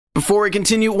Before we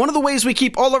continue, one of the ways we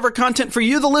keep all of our content for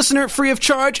you, the listener, free of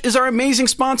charge is our amazing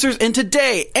sponsors, and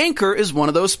today, Anchor is one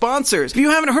of those sponsors. If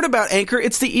you haven't heard about Anchor,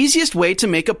 it's the easiest way to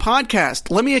make a podcast.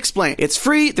 Let me explain. It's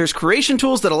free, there's creation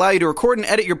tools that allow you to record and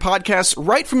edit your podcasts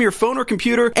right from your phone or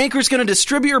computer. Anchor's going to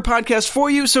distribute your podcast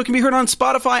for you so it can be heard on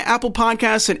Spotify, Apple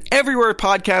Podcasts, and everywhere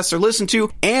podcasts are listened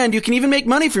to, and you can even make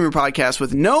money from your podcast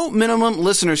with no minimum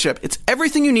listenership. It's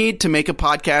everything you need to make a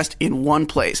podcast in one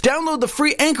place. Download the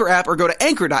free Anchor app or go to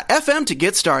anchor.fm to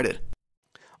get started.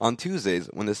 On Tuesdays,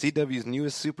 when the CW's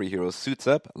newest superhero suits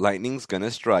up, lightning's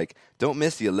gonna strike. Don't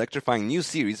miss the electrifying new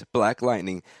series, Black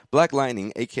Lightning. Black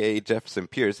Lightning, aka Jefferson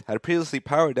Pierce, had previously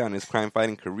powered down his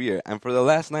crime-fighting career, and for the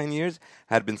last 9 years,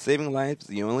 had been saving lives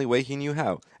the only way he knew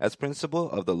how, as principal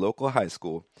of the local high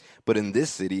school. But in this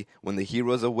city, when the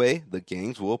hero's away, the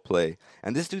gangs will play.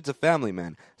 And this dude's a family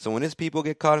man, so when his people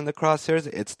get caught in the crosshairs,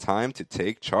 it's time to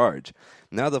take charge.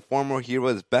 Now the former hero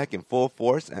is back in full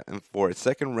force and for a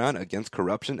second round against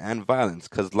corruption and violence,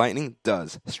 because lightning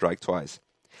does strike twice.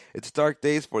 It's dark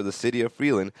days for the city of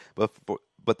Freeland,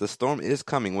 but the storm is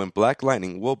coming when Black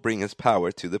Lightning will bring his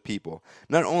power to the people.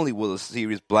 Not only will the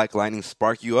series Black Lightning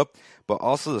spark you up, but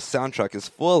also the soundtrack is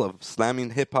full of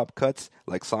slamming hip-hop cuts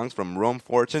like songs from Rome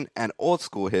Fortune and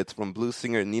old-school hits from blues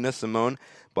singer Nina Simone,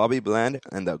 Bobby Bland,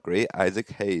 and the great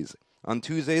Isaac Hayes. On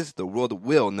Tuesdays, the world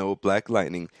will know Black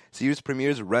Lightning. Series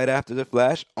premieres right after The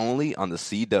Flash, only on the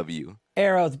CW.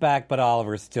 Arrow's back, but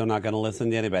Oliver's still not going to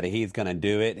listen to anybody. He's going to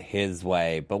do it his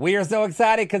way. But we are so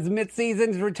excited because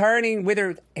mid-season's returning.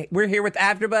 We're here with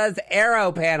AfterBuzz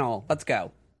Arrow panel. Let's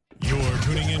go. You're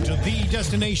tuning into the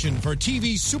destination for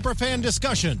TV superfan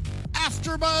discussion,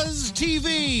 AfterBuzz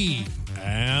TV.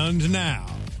 And now,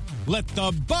 let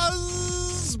the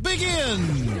buzz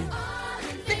begin.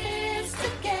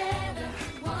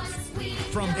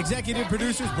 From executive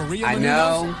producers Maria I Menounos.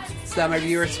 know some of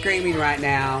you are screaming right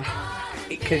now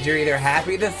because you're either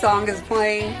happy this song is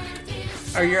playing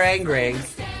or you're angry.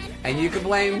 And you can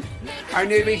blame our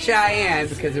newbie Cheyenne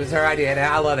because it was her idea, and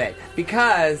I love it.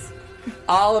 Because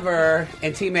Oliver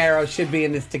and Team Arrow should be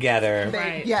in this together.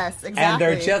 Right. Yes, exactly. And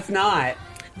they're just not.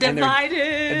 Divided.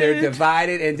 And they're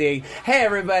divided indeed. Hey,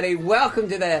 everybody. Welcome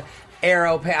to the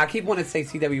Arrow I keep wanting to say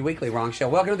CW Weekly, wrong show.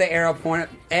 Welcome to the Arrow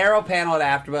panel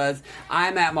at AfterBuzz.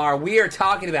 I'm Matt Maher. We are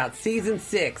talking about Season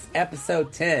 6,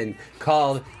 Episode 10,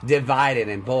 called Divided.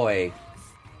 And boy,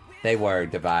 they were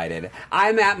divided.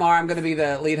 I'm Matt Maher. I'm going to be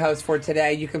the lead host for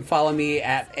today. You can follow me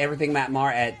at Everything Matt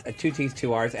Maher at 2 T's,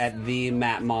 2 R's at the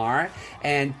Matt Maher.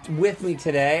 And with me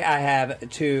today, I have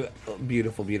two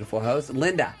beautiful, beautiful hosts.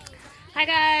 Linda. Hi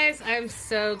guys, I'm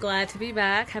so glad to be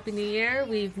back. Happy New Year.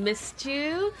 We've missed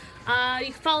you. You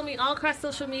can follow me all across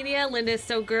social media. Linda is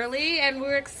so girly, and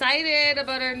we're excited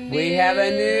about our new We have a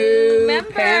new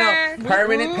member.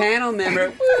 Permanent panel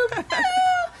member.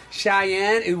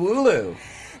 Cheyenne Iwulu.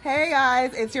 Hey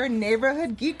guys, it's your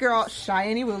neighborhood geek girl,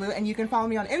 Cheyenne Iwulu, and you can follow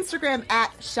me on Instagram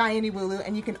at Cheyenne Iwulu,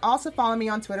 and you can also follow me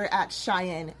on Twitter at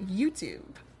Cheyenne YouTube.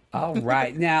 All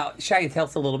right. Now, Cheyenne, tell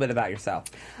us a little bit about yourself.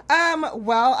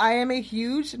 Well, I am a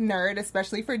huge nerd,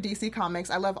 especially for DC Comics.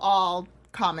 I love all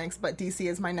comics, but DC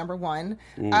is my number one.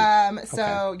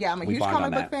 So yeah, I'm a huge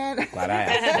comic book fan. Glad I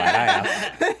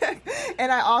asked. And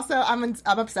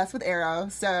I'm obsessed with Arrow.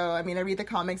 So I mean, I read the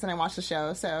comics and I watch the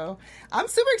show. So I'm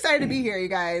super excited to be here, you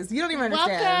guys. You don't even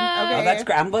understand. Welcome. Okay. Oh, that's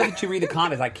great. I'm glad that you read the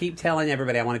comics. I keep telling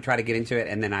everybody I want to try to get into it,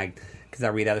 and then because I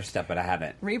read other stuff, but I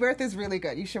haven't. Rebirth is really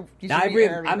good. You should I'm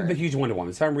Rebirth. a huge Wonder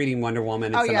Woman, so I'm reading Wonder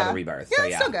Woman and some other Rebirths. Yeah, So,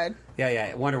 it's still good.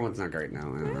 Yeah. Wonder Woman's not great, no.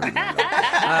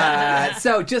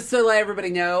 So just to let everybody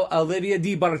know, Olivia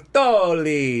Di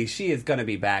Bartoli, she is going to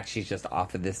be back. She's just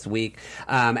off of this week.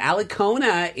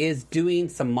 Alicona is doing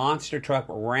some Monster Truck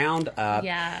Roundup.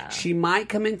 Yeah. She might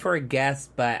come in for a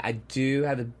guest, but I do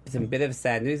have some bit of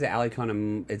sad news that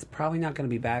Alicona is probably not going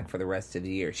to be back for the rest of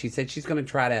the year. She said she's going to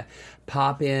try to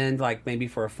pop in, like maybe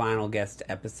for a final guest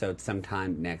episode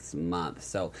sometime next month.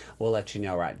 So we'll let you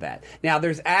know right that. Now,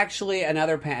 there's actually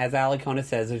another, as Alicona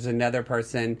says, there's another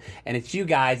person, and it's you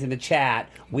guys in the chat.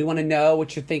 We want to know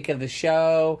what you think of the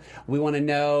show. We want to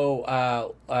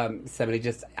know, somebody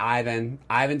just, Ivan.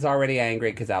 Ivan's already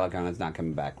angry because Alicona's not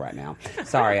coming back right now.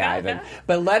 Sorry, Ivan.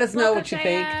 But let us know what you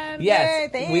think.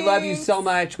 Yes, Yay, we love you so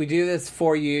much. We do this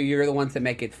for you. You're the ones that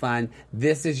make it fun.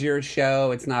 This is your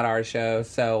show. It's not our show.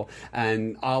 So,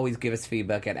 and always give us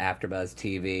feedback at AfterBuzz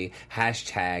TV,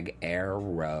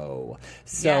 #Arrow.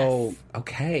 So, Yes.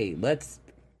 Okay, let's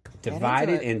divide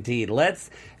it indeed. Let's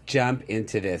jump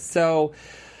into this. So,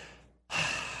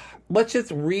 let's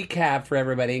just recap for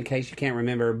everybody in case you can't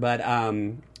remember. But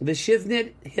the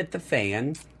shiznit hit the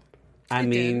fan. I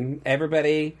mean,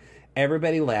 everybody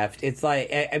left. It's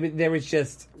like, I mean, there was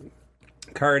just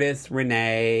Curtis,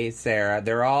 Renee, Sarah,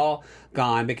 they're all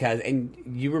gone because, and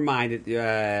you reminded,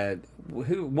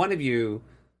 one of you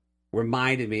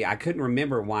reminded me, I couldn't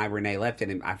remember why Renee left it,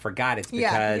 and I forgot it's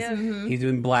because he's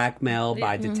been blackmailed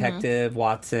by Detective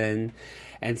Watson,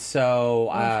 and so,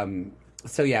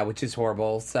 which is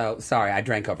horrible. So, sorry, I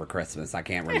drank over Christmas. I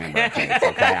can't remember things,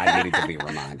 okay? I needed to be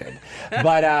reminded.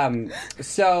 But,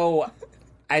 so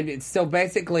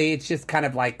basically, it's just kind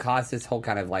of like caused this whole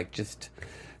kind of like just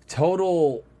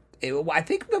total... I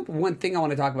think the one thing I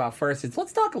want to talk about first is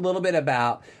let's talk a little bit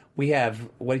about... We have,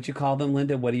 what did you call them,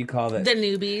 Linda? What do you call them? The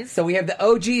newbies. So we have the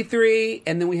OG 3,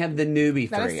 and then we have the newbie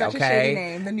 3, that is such okay? a shitty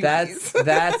name, the newbies.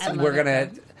 That's we're going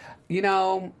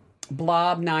to,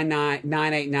 Blob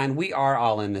 989, we are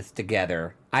all in this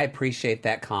together. I appreciate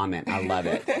that comment. I love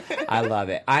it. I love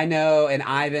it. I know, and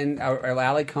Ivan, or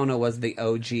Ali Kona was the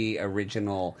OG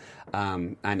original.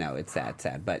 I know, it's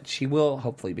sad, but she will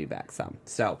hopefully be back some.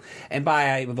 So, and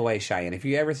by the way, Cheyenne, if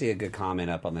you ever see a good comment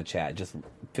up on the chat, just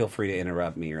feel free to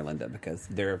interrupt me or Linda because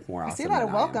they're more awesome. I see a lot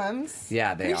of welcomes.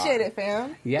 Yeah, they Appreciate it,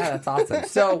 fam. Yeah, that's awesome.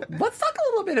 So, let's talk a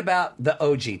little bit about the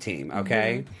OG team,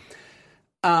 okay?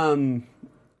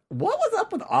 What was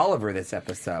up with Oliver this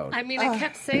episode? I mean, I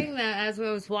kept saying that as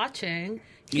I was watching.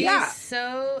 He's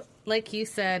so, like you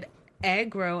said,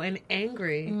 aggro and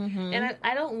angry. And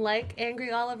I don't like angry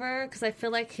Oliver because I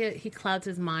feel like he clouds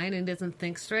his mind and doesn't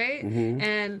think straight.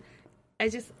 And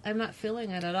I'm not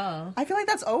feeling it at all. I feel like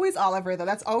that's always Oliver, though.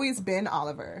 That's always been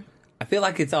Oliver. I feel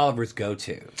like it's Oliver's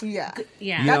go-to. Yeah.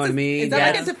 You know what I mean? Is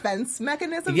that like a defense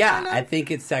mechanism? Yeah, kind of? I think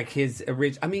it's like his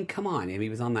original... I mean, come on. I mean, he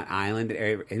was on that island.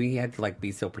 I mean, he had to like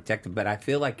be so protective. But I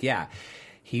feel like,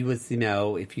 he was,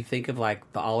 if you think of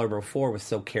like the Oliver before was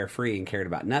so carefree and cared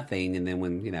about nothing. And then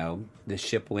when, the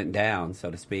ship went down,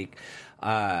 so to speak,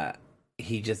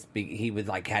 he was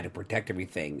like had to protect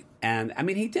everything. And I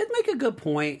mean, he did make a good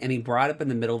point, and he brought up in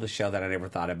the middle of the show that I never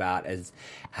thought about as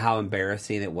how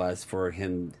embarrassing it was for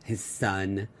his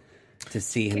son to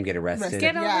see him get arrested.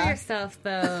 Get over yourself,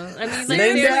 though. I mean, like,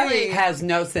 Linda seriously. has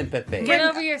no sympathy. Get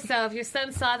over yourself. Your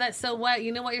son saw that, so what?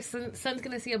 You know what? Your son's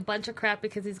going to see a bunch of crap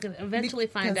because he's going to eventually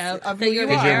find out that you're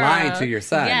the because you're hero. lying to your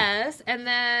son. Yes, and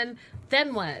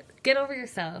then what? Get over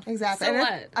yourself. Exactly. So and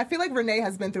what? I feel like Renee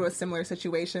has been through a similar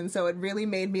situation, so it really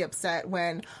made me upset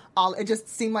when it just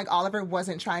seemed like Oliver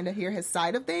wasn't trying to hear his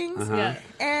side of things. Yeah.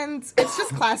 And it's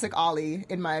just classic Ollie,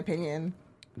 in my opinion.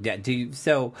 Yeah.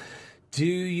 Do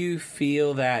you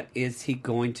feel that is he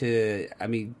going to? I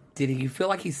mean, did you feel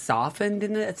like he softened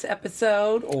in this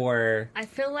episode, or? I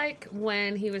feel like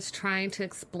when he was trying to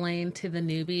explain to the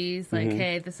newbies, like,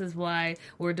 hey, this is why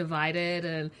we're divided,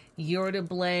 and you're to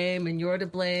blame, and you're to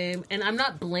blame, and I'm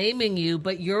not blaming you,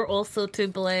 but you're also to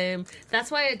blame.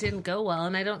 That's why it didn't go well,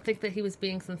 and I don't think that he was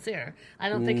being sincere. I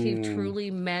don't think he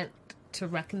truly meant to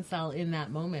reconcile in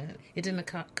that moment. It didn't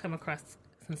come across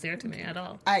sincere to me at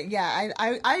all.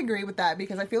 I agree with that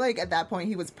because I feel like at that point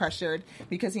he was pressured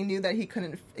because he knew that he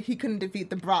couldn't defeat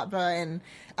the Bratva and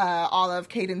all of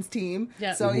Caden's team.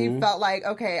 Yep. So he felt like,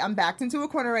 okay, I'm backed into a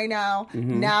corner right now.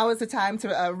 Now is the time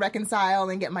to reconcile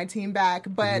and get my team back.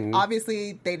 But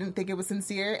obviously they didn't think it was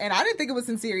sincere, and I didn't think it was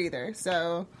sincere either.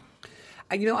 So,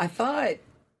 I thought.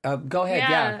 Go ahead,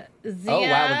 yeah. Zia, oh,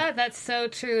 wow. That's so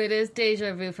true. It is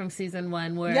deja vu from season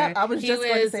 1 where I was just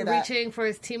going to say that. reaching for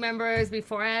his team members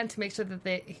beforehand to make sure that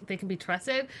they can be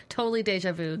trusted. Totally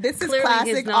deja vu. This Clearly, is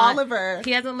classic Oliver.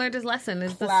 He hasn't learned his lesson.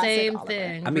 It's classic the same Oliver.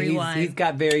 thing. I mean, he's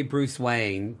got very Bruce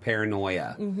Wayne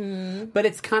paranoia. But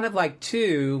it's kind of like,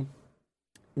 too...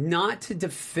 Not to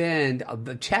defend,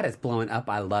 the chat is blowing up.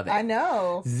 I love it. I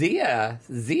know. Zia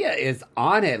is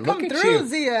on it. Look at you. Come through,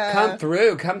 Zia. Come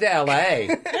through. Come to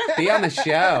LA. Be on the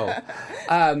show.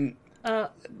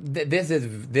 This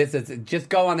is just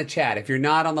go on the chat. If you're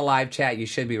not on the live chat, you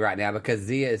should be right now because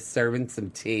Zia is serving some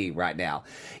tea right now.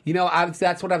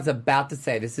 That's what I was about to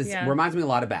say. This reminds me a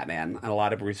lot of Batman and a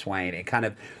lot of Bruce Wayne. It kind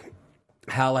of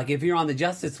how like if you're on the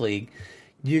Justice League,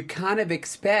 you kind of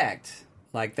expect.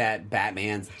 Like that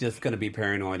Batman's just going to be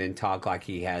paranoid and talk like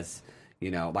he has,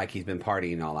 like he's been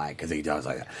partying all night because he does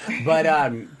like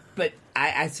that. But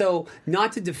I so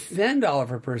not to defend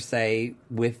Oliver per se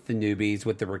with the newbies,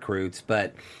 with the recruits,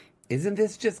 but isn't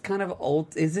this just kind of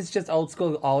old? Is this just old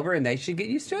school Oliver and they should get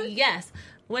used to it? Yes.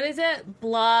 What is it?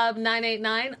 Blob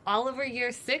 989. Oliver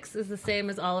year 6 is the same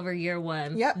as Oliver year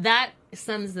 1. Yep. That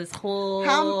sums this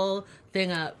whole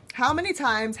thing up. How many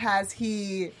times has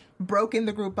he broken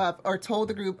the group up or told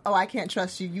the group, oh, I can't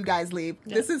trust you, you guys leave?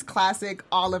 Yep. This is classic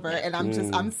Oliver, and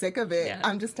I'm sick of it.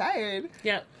 I'm just tired.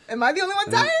 Yep. Am I the only one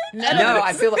tired? No,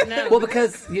 I feel like well,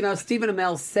 because Stephen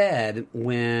Amell said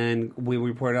when we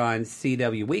reported on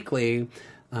CW Weekly,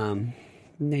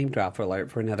 Name drop alert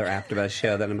for another AfterBuzz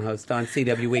show that I'm host on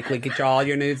CW Weekly. Get all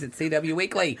your news at CW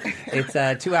Weekly.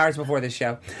 It's 2 hours before this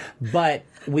show. But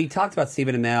we talked about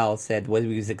Stephen Amell said when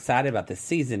he was excited about this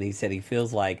season, he said he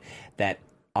feels like that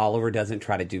Oliver doesn't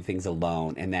try to do things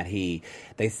alone, and that he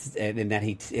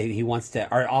wants to,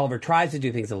 or Oliver tries to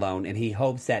do things alone, and he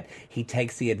hopes that he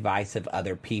takes the advice of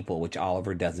other people, which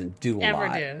Oliver doesn't do a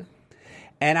lot. Do.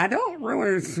 And I don't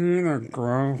really see the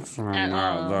growth from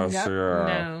that this year.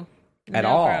 No. At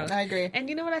all. I agree. And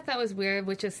you know what I thought was weird,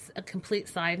 which is a complete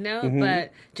side note,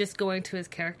 but just going to his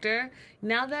character,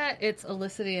 now that it's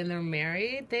Felicity and they're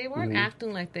married, they weren't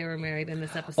acting like they were married in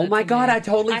this episode. Oh my God, I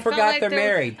totally forgot they're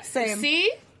married. Same.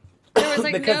 See? There was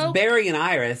like because Barry and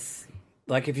Iris,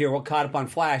 like if you're caught up on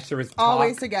Flash, there was talk,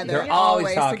 always together. They're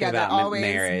always talking about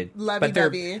marriage. But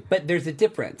there's a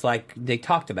difference. Like they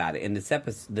talked about it in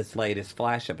this latest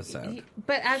Flash episode.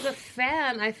 But as a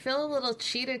fan, I feel a little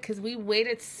cheated because we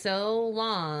waited so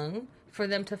long for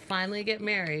them to finally get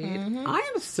married. Mm-hmm. I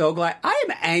am so glad. I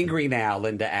am angry now,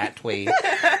 Linda Atwee.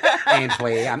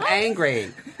 I'm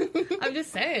angry. I'm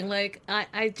just saying, like,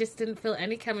 I just didn't feel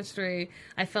any chemistry.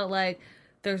 I felt like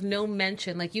there's no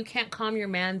mention. Like, you can't calm your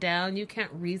man down. You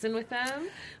can't reason with them.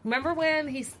 Remember when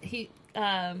he's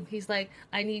like,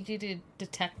 I need you to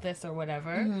detect this or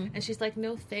whatever. And she's like,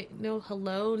 no,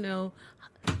 hello, no.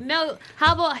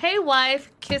 How about, hey,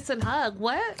 wife, kiss and hug?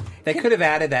 What? They could have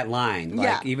added that line.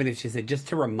 Like, even if she said, just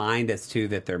to remind us, too,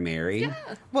 that they're married.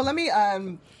 Yeah. Well, let me,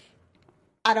 I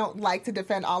don't like to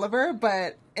defend Oliver,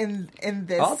 but in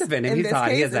this, I'll defend him. He's hot.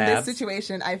 Case, He has in abs. this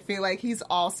situation, I feel like he's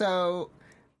also,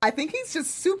 I think he's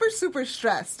just super, super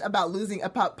stressed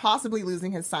about possibly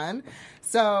losing his son.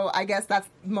 So I guess that's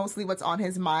mostly what's on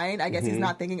his mind. I guess he's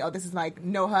not thinking, oh, this is like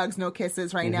no hugs, no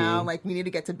kisses right now. Like, we need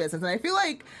to get to business. And I feel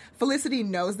like Felicity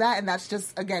knows that, and that's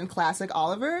just, again, classic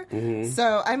Oliver.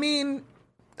 So, I mean,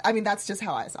 that's just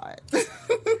how I saw it.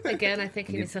 Again, I think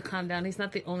he needs to calm down. He's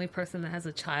not the only person that has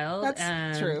a child.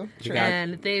 That's true.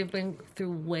 And they've been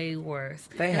through way worse.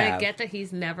 They have. I get that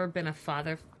he's never been a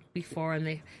father before,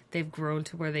 and they've grown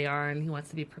to where they are, and he wants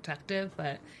to be protective,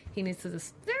 but he needs to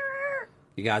just...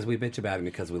 You guys, we bitch about him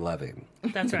because we love him.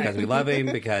 That's right. Because we love him,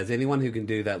 because anyone who can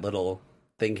do that little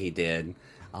thing he did,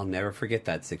 I'll never forget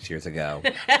that 6 years ago.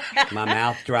 My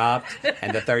mouth dropped,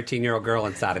 and the 13-year-old girl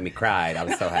inside of me cried. I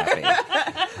was so happy.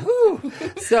 Whew.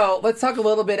 So let's talk a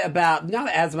little bit about,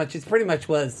 not as much, it pretty much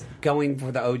was going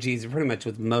for the OGs, it pretty much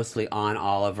was mostly on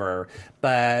Oliver,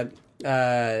 but...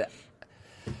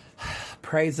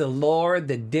 praise the Lord,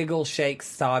 the Diggle Shake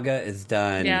saga is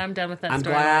done. Yeah, I'm done with that I'm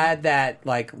story. glad that,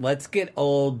 like, let's get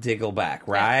old Diggle back,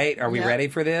 right? Are we ready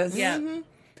for this? Yeah.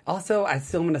 Also, I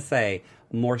still want to say,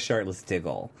 more shirtless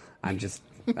Diggle. I'm just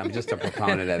a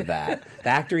proponent of that. The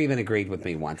actor even agreed with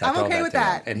me once. I'm okay with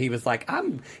that. And he was like,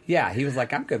 I'm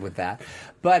good with that.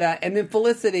 But, and then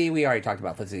Felicity, we already talked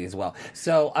about Felicity as well.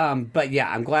 So, but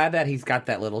yeah, I'm glad that he's got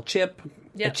that little chip.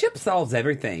 Yep. A chip solves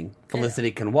everything.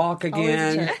 Felicity can walk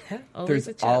again. Always There's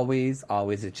a chip.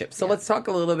 always a chip. So let's talk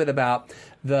a little bit about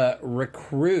the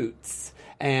recruits.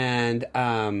 And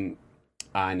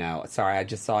I know. Sorry, I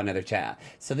just saw another chat.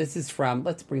 So this is from,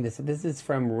 let's bring this up. This is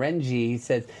from Renji. He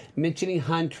says, mentioning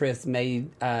Huntress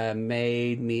made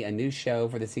me a new show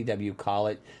for the CW. Call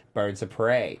it Birds of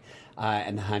Prey.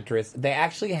 And the Huntress, they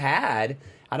actually had...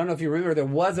 I don't know if you remember, there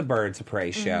was a Birds of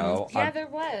Prey show. Yeah, there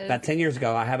was. About 10 years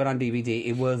ago. I have it on DVD.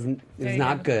 It was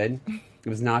not good. It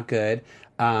was not good.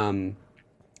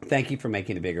 Thank you for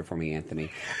making it bigger for me,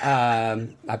 Anthony. I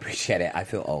appreciate it. I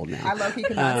feel old now. I low-key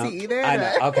could not see either. I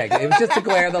know. Okay, it was just the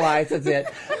glare of the lights. That's it.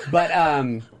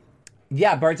 But,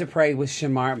 yeah, Birds of Prey with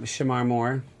Shamar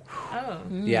Moore. Oh.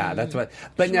 Yeah, that's what.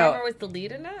 But Shamar was the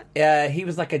lead in that? He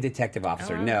was like a detective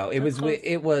officer. Oh, no, it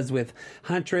was with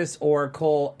Huntress,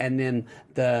 Oracle, and then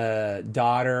the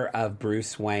daughter of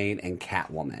Bruce Wayne and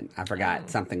Catwoman. I forgot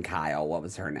something Kyle. What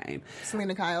was her name?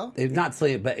 Selena Kyle. It's not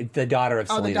Selena, but the daughter of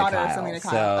Selena Kyle.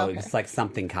 So it's like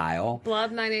something Kyle.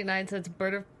 Blob 989 says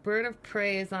Bird of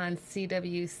Prey is on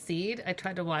CW Seed. I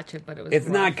tried to watch it, but it was It's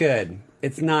rough. not good.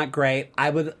 It's not great.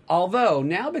 Although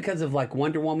now because of like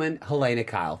Wonder Woman, Helena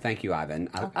Kyle. Thank you, Ivan.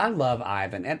 I love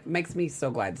Ivan. It makes me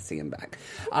so glad to see him back.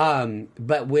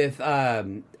 But with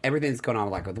everything that's going on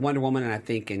like with Wonder Woman, and I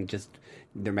think just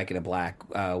they're making a Black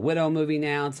Widow movie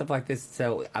now and stuff like this.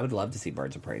 So I would love to see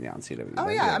Birds of Prey now on CW. Oh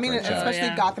yeah, I mean,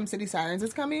 especially Gotham City Sirens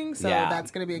is coming, so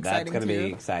that's going to be exciting. That's going to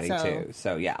be exciting too.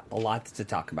 So yeah, a lot to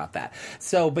talk about that.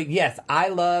 So, but yes, I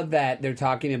love that they're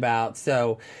talking about.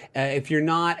 So if you're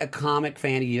not a comic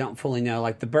fan, you don't fully know.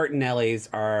 Like the Bertinellis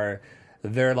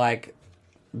they're like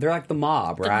They're like the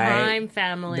mob, the right? crime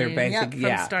family. They're basic,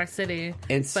 from Star City.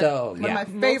 And so, one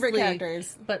of my favorite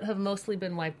characters, but have mostly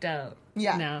been wiped out.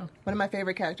 Yeah, now. One of my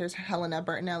favorite characters, Helena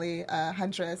Bertinelli,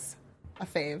 Huntress, a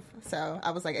fave. So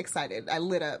I was like excited. I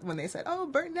lit up when they said, "Oh,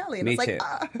 Bertinelli," and Me it's too.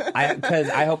 like, Because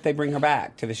I hope they bring her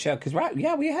back to the show. Because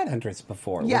we had Huntress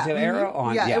before. Yeah. Was it Arrow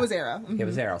on? Yeah, it was Arrow. Mm-hmm. It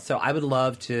was Arrow. So I would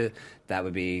love to. That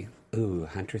would be. Ooh,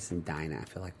 Huntress and Dinah. I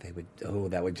feel like they would. Oh,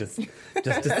 that would just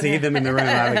to see them in the room,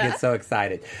 I would get so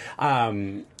excited.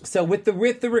 So with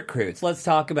the recruits, let's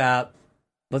talk about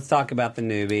the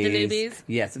newbies. The newbies.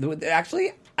 Yes,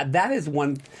 actually, that is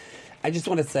one. I just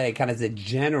want to say, kind of as a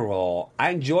general, I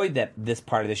enjoyed this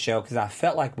part of the show because I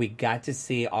felt like we got to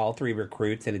see all three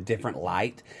recruits in a different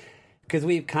light. Because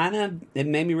it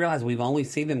made me realize we've only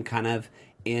seen them kind of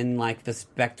in like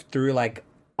through like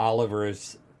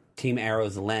Oliver's Team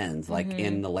Arrow's lens, like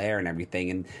in the lair and everything,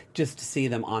 and just to see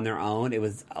them on their own, it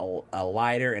was a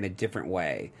lighter and a different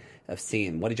way of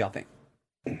seeing. What did y'all think?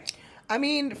 I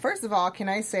mean, first of all, can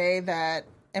I say that,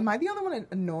 am I the only one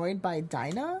annoyed by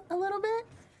Dinah a little bit?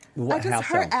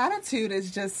 Her attitude is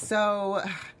just so,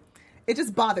 it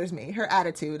just bothers me, her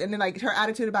attitude. And then like her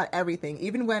attitude about everything,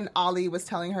 even when Ollie was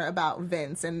telling her about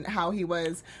Vince and how he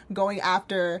was going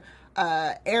after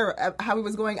how he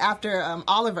was going after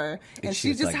Oliver, and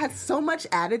she just had so much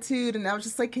attitude, and I was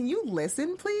just like, can you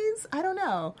listen, please? I don't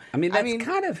know. I mean, that's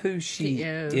kind of who she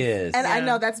is. And I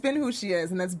know that's been who she is,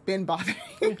 and that's been bothering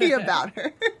me about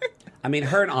her. I mean,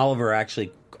 her and Oliver are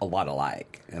actually a lot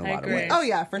alike in a lot of ways. Oh,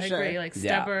 yeah, for sure. Agree. Like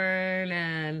stubborn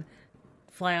and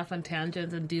fly off on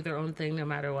tangents and do their own thing no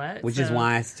matter what. Which is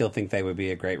why I still think they would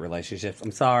be a great relationship.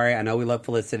 I'm sorry, I know we love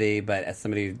Felicity, but as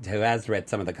somebody who has read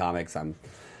some of the comics,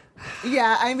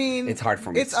 yeah, I mean, it's hard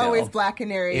for me. It's always Black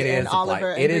Canary and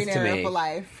Oliver and Green Arrow for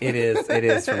life. It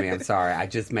is for me. I'm sorry. I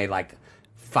just made like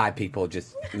 5 people,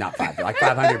 not 5, like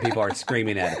 500 people are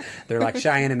screaming at it. They're like,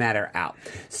 Cheyenne and Matt are out.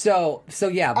 So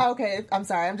yeah. Okay, I'm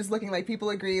sorry. I'm just looking like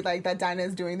people agree like that Dinah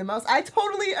is doing the most. I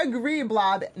totally agree,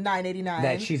 Blob 989.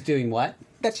 That she's doing what?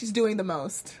 That she's doing the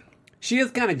most. She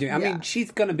is kind of doing. I mean, she's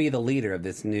going to be the leader of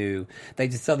this new.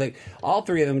 All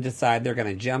three of them decide they're going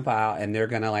to jump out and they're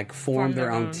going to like form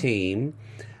their own team.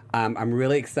 I'm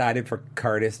really excited for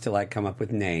Curtis to like come up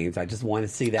with names. I just want to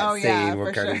see that scene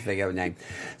where Curtis thinks of a name.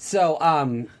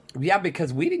 So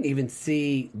because we didn't even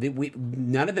see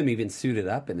none of them even suited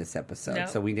up in this episode,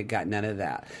 so we got none of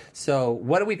that. So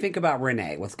what do we think about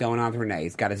Renee? What's going on with Renee?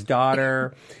 He's got his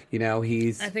daughter. I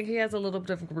think he has a little bit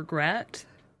of regret.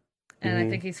 And I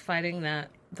think he's fighting that.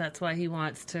 That's why he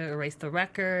wants to erase the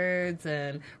records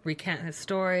and recant his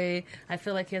story. I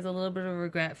feel like he has a little bit of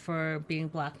regret for being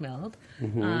blackmailed.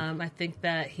 I think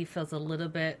that he feels a little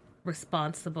bit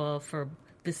responsible for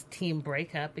this team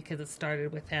breakup because it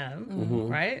started with him,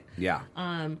 right? Yeah.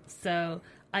 So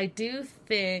I do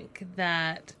think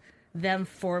that them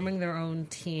forming their own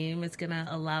team is going to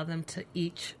allow them to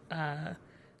each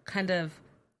kind of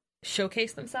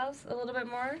showcase themselves a little bit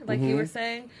more, like you were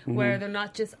saying, where they're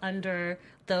not just under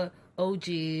the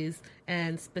OGs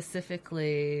and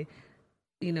specifically,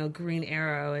 Green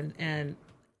Arrow and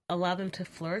allow them to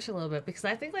flourish a little bit, because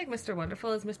I think like Mr.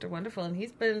 Wonderful is Mr. Wonderful and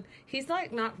he's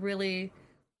like not really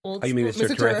old school. You mean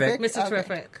Mr. Terrific? Mr.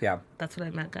 Terrific. Yeah. That's what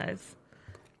I meant, guys.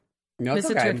 No, it's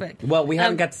Mr. okay. Terrific. Well, we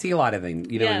haven't got to see a lot of him,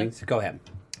 you know what I mean? So go ahead.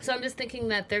 So I'm just thinking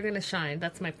that they're going to shine.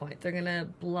 That's my point. They're going to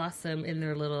blossom in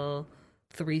their little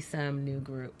threesome new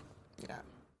group. Yeah.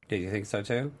 Do you think so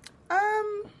too?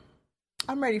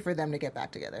 I'm ready for them to get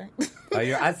back together.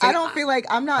 I don't feel like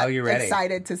I'm not ready?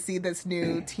 excited to see this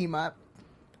new team up.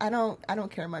 I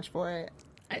don't care much for it.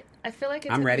 I feel like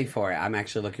I'm ready for it. I'm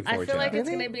actually looking forward to it. I feel like it's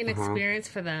going to be an experience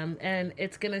for them, and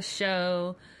it's going to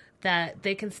show that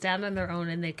they can stand on their own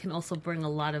and they can also bring a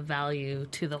lot of value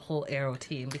to the whole Arrow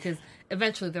team, because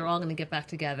eventually they're all going to get back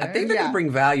together. I think they're going to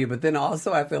bring value, but then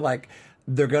also I feel like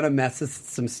they're going to mess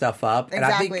some stuff up.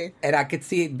 Exactly. And I could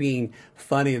see it being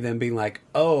funny of them being like,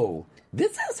 oh,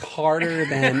 this is harder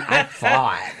than I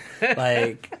thought.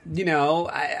 Like,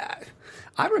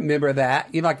 I remember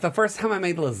that. Like the first time I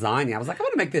made lasagna, I was like, I'm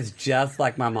going to make this just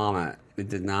like my mama. It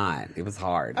did not. It was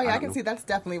hard. Oh, yeah, I can see that's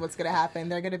definitely what's going to happen.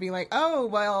 They're going to be like, oh,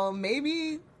 well,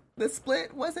 maybe the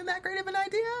split wasn't that great of an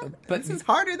idea. But this is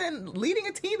harder than leading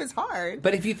a team is hard.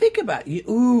 But if you think about it,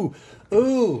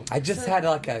 I just had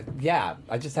an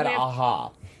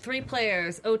aha. 3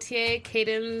 players, OTA,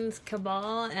 Caden's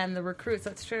Cabal, and the recruits.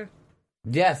 That's true.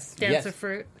 Yes. Dancer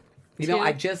Fruit.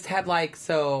 I just had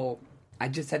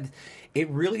it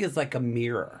really is like a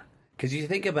mirror. Because you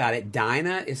think about it,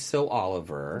 Dinah is so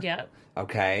Oliver. Yep.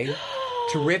 Okay.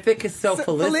 Terrific is so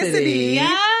Felicity.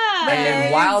 Yeah. And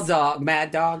then Wild Dog,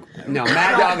 Mad Dog. No,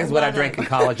 Mad Dog is what I drank in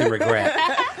college and regret.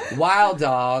 Wild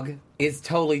Dog is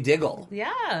totally Diggle.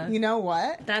 Yeah. You know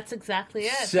what? That's exactly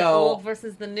it. So, the old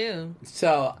versus the new.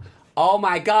 So, oh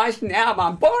my gosh, now I'm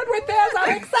on board with this.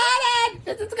 I'm excited.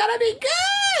 This is going to be good.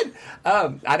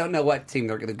 I don't know what team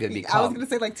they're going to be called. I was going to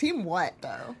say, like, team what,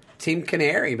 though? Team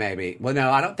Canary, maybe. Well,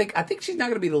 no, I think she's not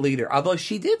going to be the leader. Although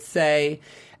she did say,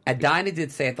 Dinah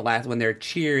did say at the last, when they're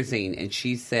cheersing, and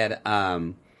she said,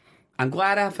 I'm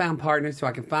glad I found partners so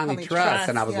I can finally trust.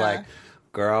 And I was like,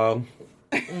 girl,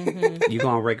 you're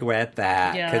going to regret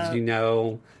that. Because you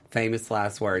know, famous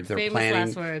last words. They're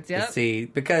planning to see.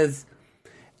 Because,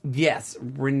 yes,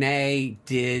 Renee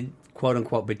did, quote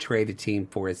unquote, betray the team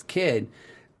for his kid.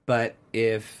 But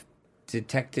if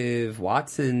Detective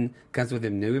Watson comes with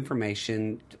him new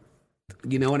information,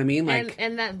 you know what I mean? Like,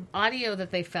 and that audio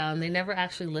that they found, they never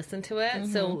actually listened to it,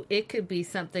 so it could be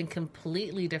something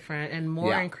completely different and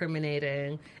more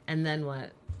incriminating. And then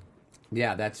what?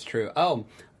 Yeah, that's true. Oh,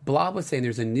 Blob was saying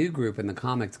there's a new group in the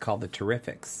comics called the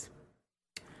Terrifics.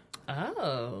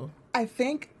 Oh, I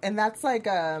think, and that's like,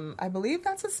 I believe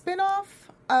that's a spinoff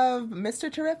of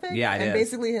Mr. Terrific. Yeah, it and is.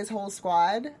 Basically his whole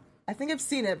squad. I think I've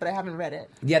seen it, but I haven't read it.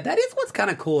 Yeah, that is what's kind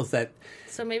of cool is that...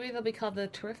 So maybe they'll be called the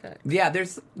Terrific. Yeah,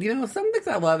 there's, some things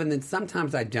I love and then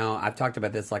sometimes I don't. I've talked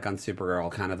about this like on Supergirl,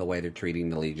 kind of the way they're treating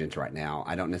the Legions right now.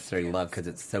 I don't necessarily love because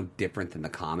it's so different than the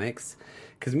comics.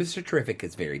 Because Mr. Terrific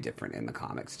is very different in the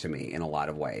comics to me in a lot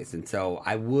of ways. And so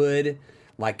I would,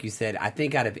 like you said, I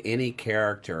think out of any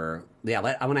character...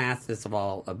 Yeah, I want to ask this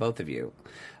of both of you.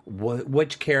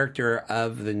 Which character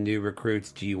of the new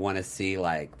recruits do you want to see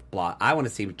I want to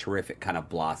see Terrific kind of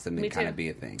blossom and kind of be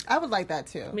a thing. I would like that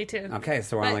too. Me too. Okay,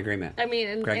 so we're all in agreement. I mean,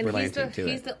 and he's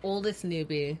it. the oldest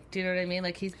newbie. Do you know what I mean?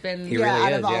 Like he's been He really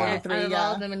out is, of all yeah. the three, out of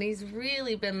all of them, and he's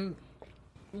really been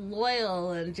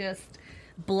loyal and just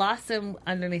blossom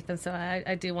underneath them. So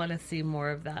I do want to see more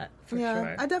of that for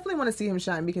sure. I definitely want to see him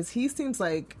shine because he seems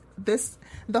like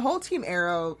the whole Team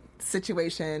Arrow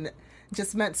situation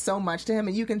just meant so much to him,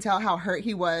 and you can tell how hurt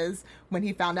he was when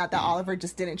he found out that Oliver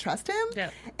just didn't trust him. Yeah.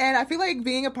 And I feel like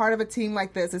being a part of a team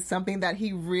like this is something that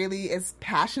he really is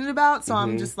passionate about. So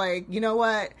I'm just like, you know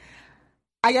what?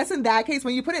 I guess in that case,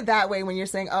 when you put it that way, when you're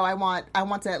saying, oh, I want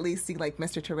to at least see like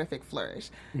Mr. Terrific flourish.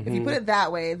 If you put it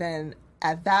that way, then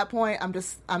at that point,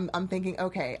 I'm thinking,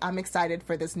 okay, I'm excited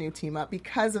for this new team up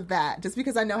because of that. Just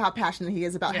because I know how passionate he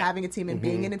is about having a team and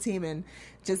being in a team and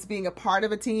just being a part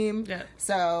of a team. Yeah.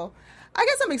 So I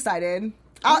guess I'm excited.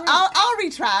 I'll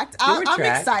retract. I'm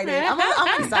excited.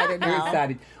 I'm excited now. You're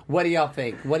excited. What do y'all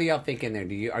think? What do y'all think in there?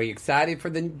 Are you excited for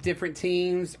the different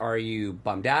teams? Are you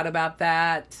bummed out about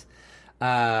that?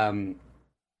 No.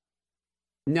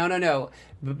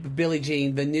 Billie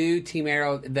Jean, the new Team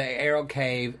Arrow, the Arrow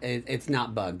Cave, it's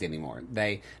not bugged anymore.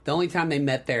 The only time they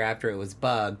met there after it was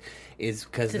bugged is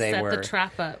because they set were the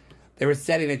trap up. They were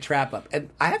setting a trap up, and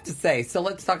I have to say, so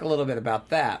let's talk a little bit about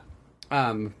that.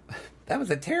 That was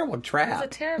a terrible trap. It was a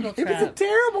terrible trap. It was a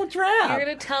terrible trap. You're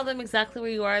going to tell them exactly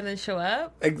where you are and then show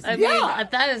up? I mean,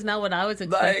 that is not what I was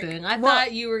expecting. I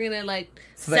thought you were going to,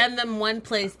 send them one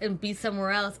place and be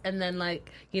somewhere else and then,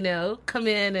 come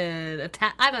in and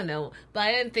attack. I don't know. But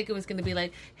I didn't think it was going to be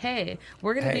like, hey,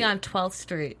 we're going to be on 12th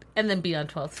Street and then be on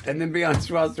 12th Street. And then be on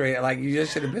 12th Street. You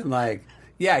just should have been like...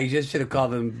 Yeah, you just should have called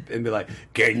them and be like,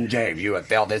 Kate and James, you have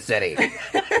failed this city.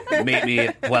 Meet me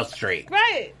at 12th Street.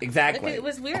 Right. Exactly. It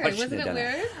was weird. Wasn't it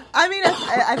weird? I mean,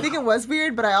 I think it was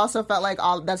weird, but I also felt like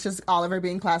that's just Oliver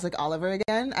being classic Oliver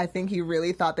again. I think he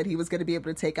really thought that he was going to be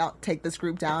able to take this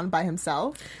group down by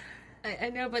himself.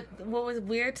 I know, but what was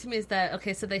weird to me is that,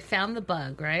 okay, so they found the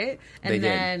bug, right? And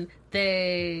then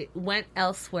they went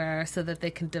elsewhere so that they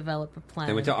can develop a plan.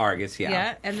 They went to Argus,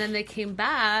 Yeah, and then they came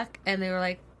back and they were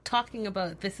like, talking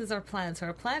about this is our plan. So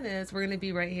our plan is we're going to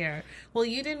be right here. Well,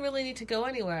 you didn't really need to go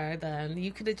anywhere then.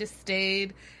 You could have just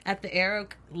stayed at the Arrow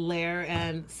lair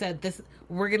and said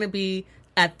we're going to be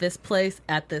at this place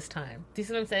at this time. Do you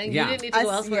see what I'm saying? Yeah. You didn't need to go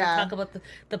elsewhere and talk about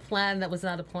the plan that was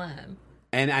not a plan.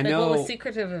 And I know what was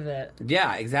secretive of it.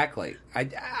 Yeah, exactly. I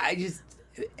thought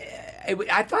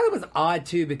it was odd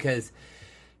too because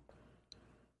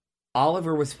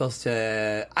Oliver was supposed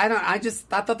to... I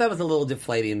thought that was a little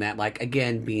deflating that,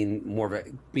 again, being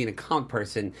a comic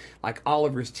person,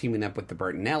 Oliver's teaming up with the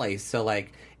Bertinellis, so,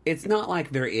 it's not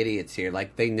like they're idiots here.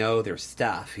 They know their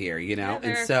stuff here, you know?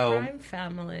 Yeah, they're a crime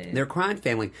family. They're a crime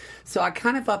family. So I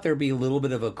kind of thought there'd be a little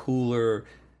bit of a cooler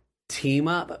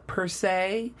team-up, per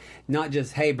se. Not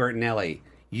just, hey, Bertinelli,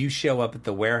 you show up at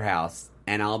the warehouse,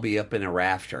 and I'll be up in a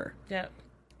rafter. Yep.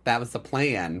 That was the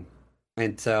plan.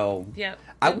 And so, yep.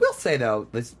 I will say though,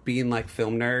 this being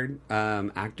film nerd,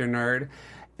 actor nerd,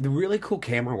 the really cool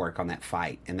camera work on that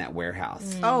fight in that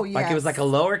warehouse. Oh, yes. Like, it was like a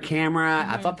lower camera.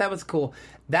 I thought that was cool.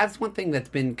 That's one thing that's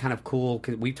been kind of cool,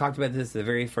 because we talked about this in the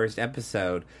very first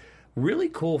episode. Really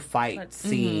cool fight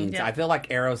scenes. I feel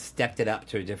like Arrow stepped it up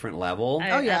to a different level.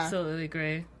 I absolutely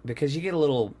agree. Because you get a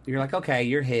little, you're like, okay,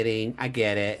 you're hitting, I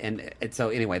get it. And so,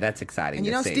 anyway, that's exciting. And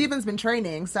you know, Steven's been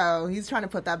training, so he's trying to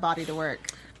put that body to work.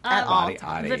 At all.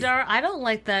 Vidar, I don't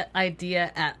like that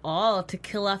idea at all, to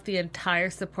kill off the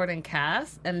entire supporting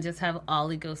cast and just have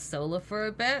Ollie go solo for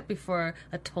a bit before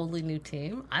a totally new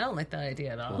team. I don't like that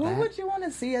idea at all. Who would you want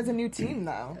to see as a new team,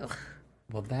 though?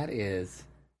 Well, that is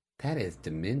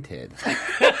demented.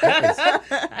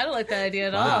 I don't like that idea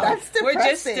at all. That's depressing. We're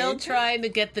just still trying to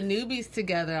get the newbies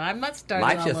together. I'm not starting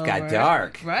Life all just over. got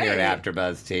dark here Right. at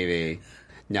AfterBuzz TV.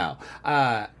 No.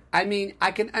 I mean, I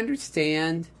can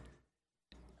understand,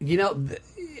 you know,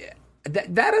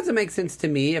 that doesn't make sense to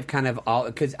me, of kind of all,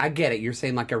 because I get it. You're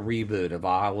saying like a reboot of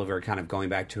Oliver kind of going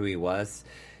back to who he was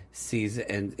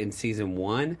in season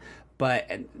 1. But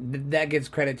that gives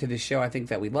credit to the show, I think,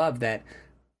 that we love, that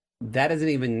doesn't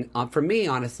even, for me,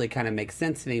 honestly, kind of make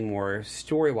sense anymore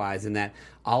story-wise, in that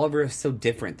Oliver is so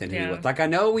different than who he was. Like, I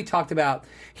know we talked about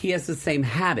he has the same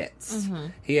habits.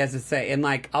 He has the same, and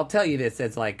like, I'll tell you this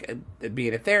as like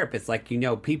being a therapist, like, you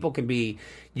know, people can be,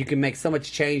 you can make so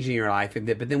much change in your life,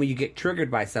 but then when you get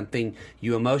triggered by something,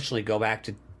 you emotionally go back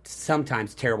to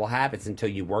sometimes terrible habits until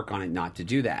you work on it not to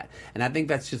do that. And I think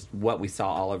that's just what we saw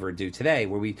Oliver do today,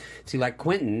 where we see like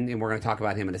Quentin, and we're going to talk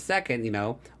about him in a second, you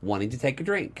know, wanting to take a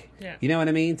drink. Yeah. You know what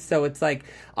I mean? So it's like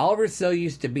Oliver's so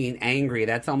used to being angry,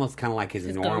 that's almost kind of like his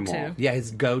normal. Go-to. Yeah, his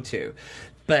go-to.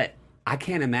 But I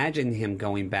can't imagine him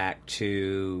going back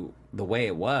to the way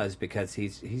it was, because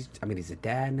he's a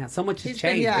dad now. So much has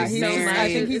changed. Yeah, I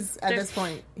think he's at this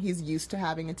point, he's used to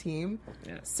having a team.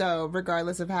 Yeah. So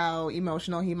regardless of how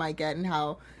emotional he might get and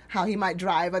how he might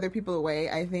drive other people away,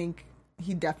 I think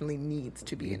he definitely needs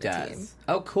to be in a team.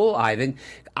 Oh, cool, Ivan.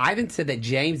 Ivan said that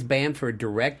James Bamford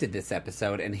directed this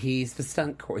episode, and he's a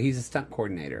stunt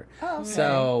coordinator. Oh, okay.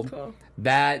 So cool.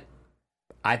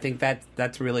 I think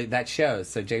that's really, that shows.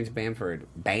 So James Bamford,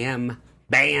 Bam.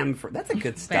 That's a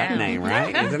good stunt name,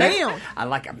 right? Isn't Bam. It? I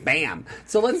like a Bam.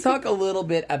 So let's talk a little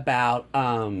bit about.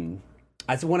 I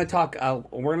just want to talk.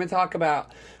 We're going to talk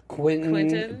about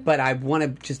Quentin, but I want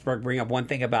to just bring up one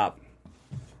thing about.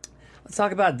 Let's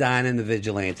talk about Dinah and the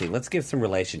Vigilante. Let's give some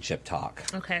relationship talk.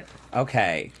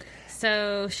 Okay.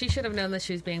 So she should have known that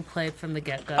she was being played from the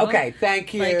get-go. Okay,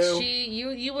 thank you. Like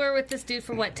you were with this dude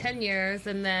for 10 years,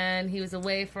 and then he was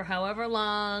away for however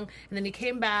long, and then he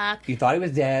came back. You thought he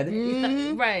was dead,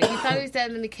 right? You thought he was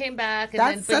dead, and then he came back,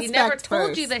 and but he never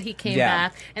told you that he came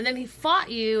back, and then he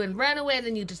fought you and ran away, and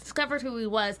then you discovered who he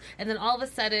was, and then all of a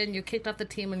sudden you're kicked off the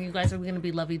team, and you guys are going to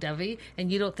be lovey-dovey,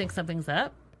 and you don't think something's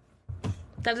up.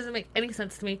 That doesn't make any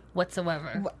sense to me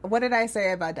whatsoever. What did I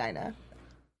say about Dinah?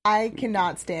 I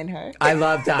cannot stand her. I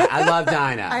love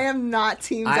Dinah. I am not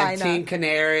Team Dinah. I'm Team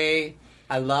Canary.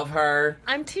 I love her.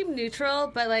 I'm Team Neutral,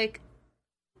 but like,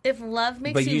 if love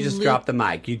makes you... But you just dropped the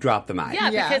mic. You dropped the mic. Yeah,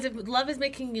 because if love is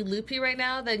making you loopy right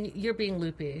now, then you're being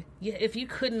loopy. If you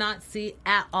could not see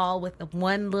at all with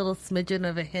one little smidgen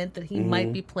of a hint that he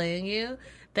might be playing you,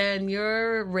 then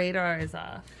your radar is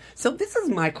off. So this is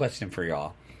my question for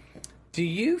y'all. Do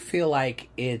you feel like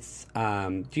it's...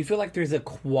 do you feel like there's a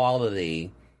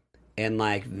quality... and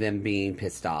like them being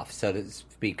pissed off, so to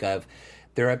speak, of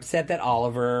they're upset that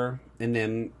Oliver and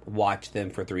them watched them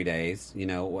for 3 days, you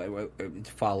know,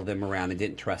 follow them around and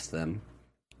didn't trust them,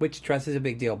 which trust is a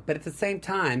big deal. But at the same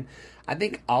time, I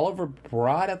think Oliver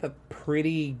brought up a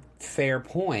pretty fair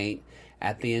point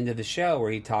at the end of the show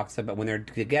where he talks about when they're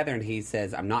together and he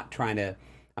says,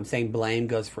 I'm saying blame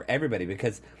goes for everybody,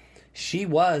 because she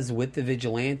was with the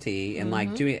vigilante and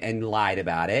like doing it and lied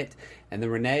about it. And then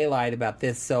Renee lied about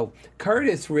this. So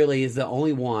Curtis really is the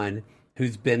only one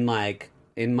who's been like,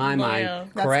 in my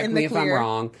mind, correct me if I'm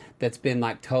wrong, that's been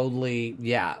like totally,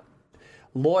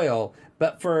 loyal.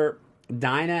 But for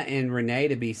Dinah and Renee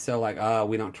to be so like, oh,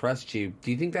 we don't trust you,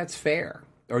 do you think that's fair?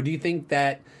 Or do you think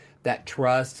that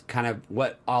trust, kind of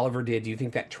what Oliver did, do you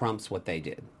think that trumps what they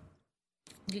did?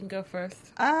 You can go first.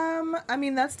 I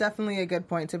mean, that's definitely a good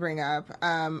point to bring up.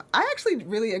 I actually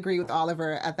really agree with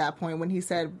Oliver at that point when he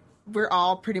said we're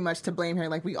all pretty much to blame here.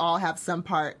 Like, we all have some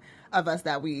part of us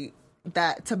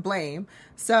that to blame.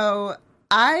 So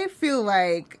I feel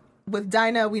like with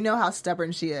Dinah, we know how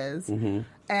stubborn she is.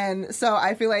 And so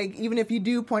I feel like even if you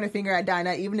do point a finger at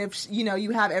Dinah, even if, you know,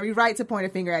 you have every right to point a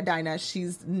finger at Dinah,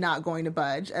 she's not going to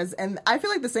budge. And I feel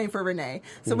like the same for Renee.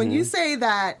 So when you say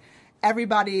that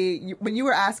everybody, when you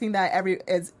were asking that,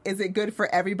 is it good for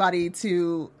everybody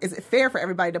is it fair for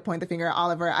everybody to point the finger at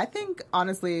Oliver? I think,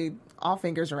 honestly, all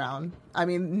fingers around. I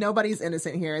mean, nobody's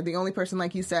innocent here. The only person,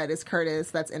 like you said, is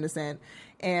Curtis that's innocent.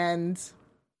 And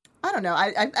I don't know.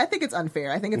 I think it's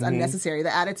unfair. I think it's unnecessary.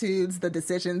 The attitudes, the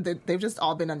decisions, they've just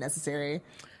all been unnecessary.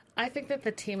 I think that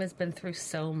the team has been through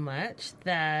so much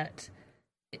that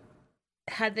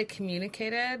had they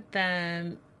communicated,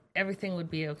 then everything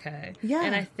would be okay. Yeah.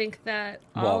 And I think that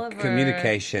Oliver...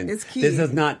 communication is key. This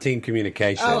is not team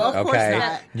communication. Oh, of course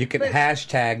not. You can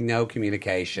hashtag no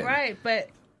communication. Right, but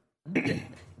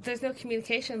there's no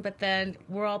communication, but then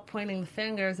we're all pointing the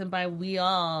fingers, and by we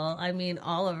all, I mean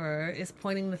Oliver is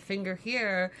pointing the finger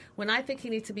here, when I think he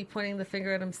needs to be pointing the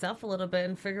finger at himself a little bit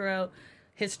and figure out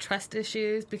his trust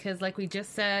issues, because like we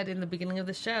just said in the beginning of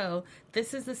the show,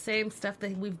 this is the same stuff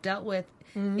that we've dealt with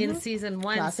in season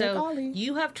 1. Classic so Ollie.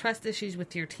 You have trust issues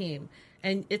with your team,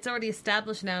 and it's already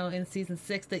established now in season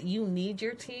 6 that you need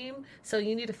your team, so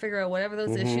you need to figure out whatever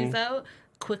those issues out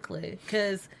quickly,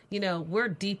 because we're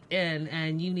deep in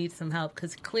and you need some help,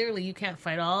 because clearly you can't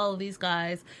fight all of these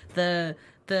guys, the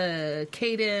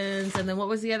Cadence, and then what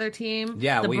was the other team?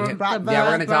 Yeah, we're going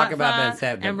to talk about this.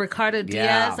 And Ricardo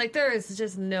Diaz. Like, there is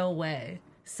just no way.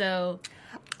 So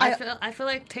I feel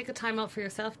like take a time out for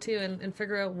yourself, too, and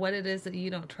figure out what it is that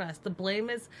you don't trust. The blame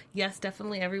is, yes,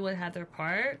 definitely everyone had their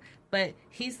part, but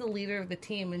he's the leader of the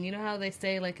team. And you know how they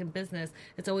say, like in business,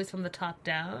 it's always from the top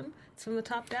down? It's from the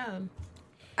top down.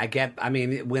 I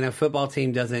mean, when a football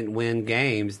team doesn't win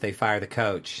games, they fire the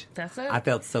coach. That's it. I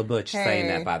felt so butch saying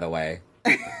that, by the way.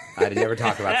 I never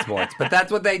talk about sports, but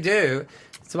that's what they do.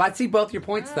 So I see both your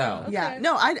points, though. Okay. Yeah,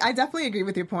 no, I definitely agree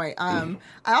with your point. I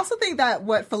also think that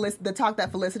the talk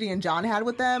that Felicity and John had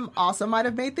with them also might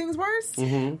have made things worse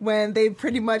when they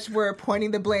pretty much were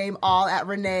pointing the blame all at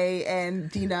Renee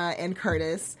and Dina and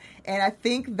Curtis. And I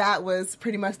think that was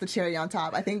pretty much the cherry on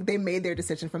top. I think they made their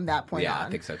decision from that point on. Yeah, I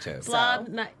think so, too. Blob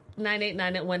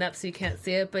 989, it went up so you can't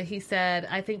see it, but he said,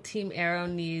 I think Team Arrow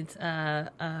needs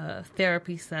a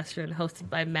therapy session hosted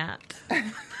by Matt.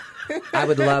 I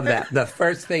would love that. The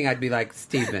first thing I'd be like,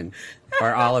 Stephen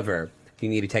or Oliver, you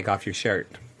need to take off your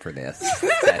shirt for this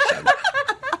session.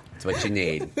 That's what you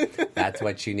need. That's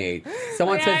what you need.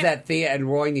 Someone says that Thea and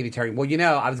Roy need to turn. Well,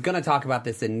 I was going to talk about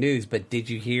this in news, but did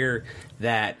you hear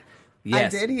that?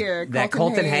 Yes, I did hear that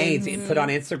Colton Haynes put on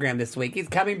Instagram this week. He's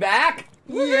coming back.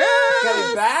 Yeah,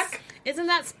 coming back. Isn't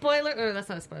that spoiler? Or that's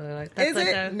not a spoiler alert. That's Is like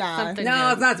it? Nah. something No,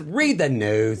 new. it's not. Read the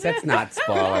news. That's not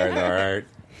spoiler alert.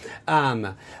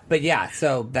 But yeah,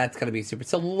 so that's going to be super.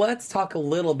 So let's talk a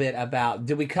little bit about,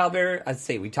 did we cover, let's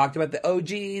see, we talked about the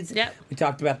OGs. Yep. We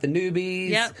talked about the newbies.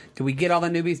 Yep. Do we get all the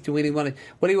newbies? What do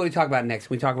you want to talk about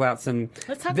next? We talk about some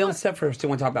villain stuff first. Do you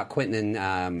want to talk about Quentin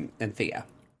and Thea?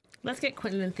 Let's get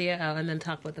Quentin and Thea out and then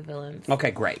talk about the villains. Okay,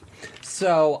 great.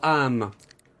 So,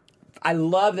 I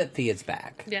love that Thea's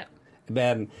back. Yeah.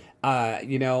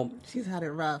 she's had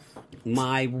it rough.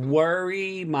 My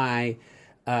worry, my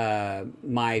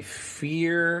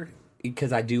fear,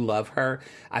 because I do love her.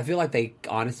 I feel like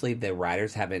the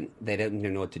writers they didn't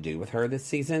even know what to do with her this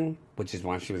season, which is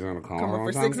why she was going to call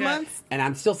her for 6 months. And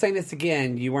I'm still saying this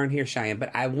again. You weren't here, Cheyenne,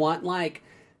 but I want like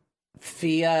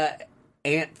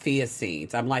Aunt Thea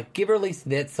scenes. I'm like, give her at least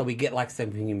this so we get like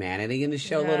some humanity in the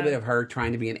show, a little bit of her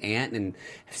trying to be an aunt. And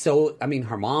so, I mean,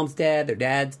 her mom's dead, their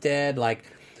dad's dead. Like,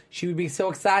 she would be so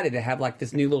excited to have like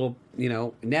this new little,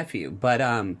 nephew. But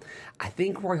I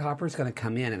think Roy Harper's going to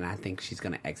come in and I think she's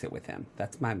going to exit with him.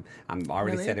 I'm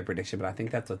already said a prediction, but I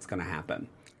think that's what's going to happen.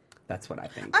 That's what I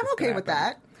think. I'm okay with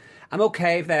that. I'm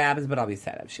okay if that happens, but I'll be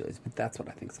sad if she leaves. But that's what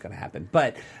I think is going to happen.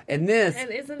 But in this,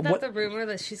 and isn't that the rumor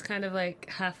that she's kind of like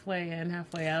halfway in,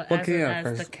 halfay out as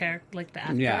the character, like the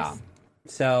actress? Yeah.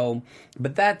 So,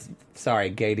 but that's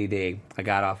gay DD. I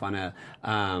got off on a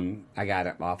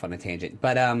tangent.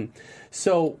 But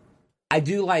so I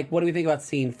do like. What do we think about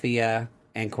seeing Thea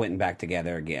and Quentin back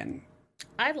together again?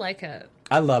 I like it.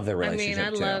 I love their relationship. I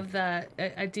mean, love that.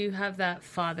 I do have that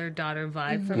father-daughter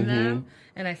vibe from them,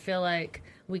 and I feel like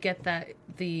we get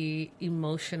the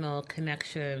emotional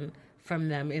connection from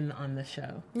them on the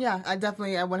show. Yeah, I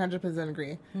 100%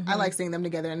 agree. I like seeing them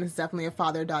together, and it's definitely a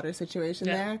father-daughter situation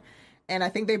there. And I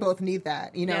think they both need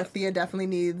that. Thea definitely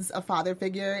needs a father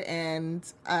figure, and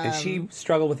she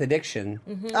struggled with addiction.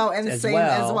 Oh, and as same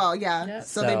well. As well, yeah. Yep.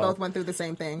 So they both went through the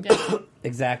same thing.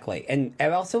 Exactly. And I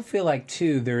also feel like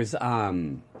too, there's I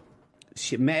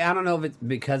don't know if it's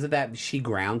because of that, she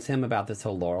grounds him about this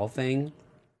whole Laurel thing.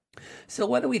 So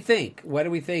what do we think? What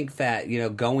do we think that,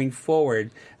 going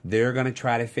forward, they're going to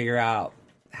try to figure out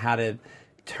how to,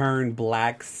 turn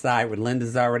Black Siren.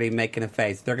 Linda's already making a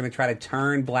face. They're going to try to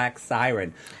turn Black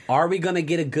Siren. Are we going to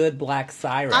get a good Black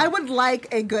Siren? I would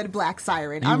like a good Black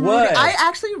Siren. Would. I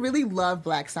actually really love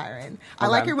Black Siren. I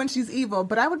like her when she's evil,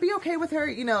 but I would be okay with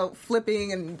her,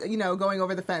 flipping and, going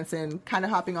over the fence and kind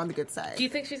of hopping on the good side. Do you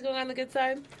think she's going on the good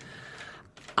side?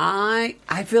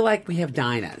 I feel like we have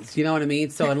Dinah's, you know what I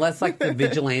mean? So unless the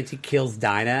vigilante kills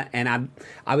Dinah, and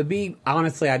I'd be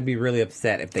really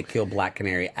upset if they kill Black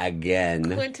Canary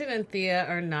again. Quentin and Thea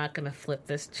are not going to flip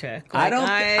this chick. I do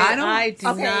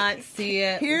not see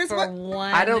it.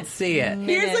 I don't see it.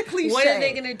 Here's a cliche. What are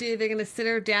they going to do? They're going to sit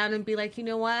her down and be like, you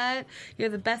know what? You're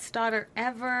the best daughter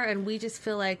ever, and we just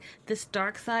feel like this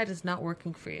dark side is not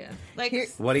working for you. What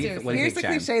do you think? Here's the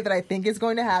cliche that I think is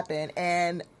going to happen,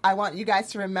 and I want you guys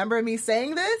to remember me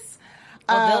saying this.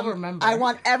 They'll remember. I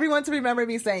want everyone to remember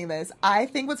me saying this. I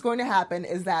think what's going to happen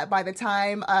is that by the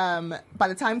time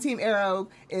Team Arrow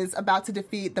is about to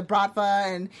defeat the Bratva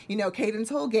and Caden's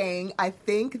whole gang, I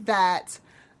think that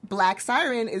Black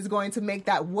Siren is going to make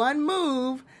that one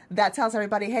move that tells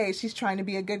everybody, hey, she's trying to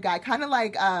be a good guy, kind of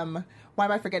like why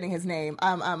am I forgetting his name?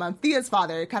 Thea's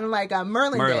father, kind of like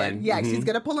Merlin did. Yeah, she's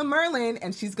going to pull a Merlin,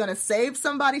 and she's going to save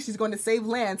somebody. She's going to save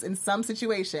Lance in some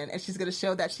situation, and she's going to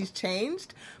show that she's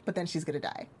changed, but then she's going to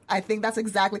die. I think that's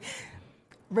exactly...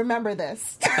 Remember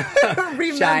this.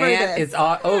 Cheyenne is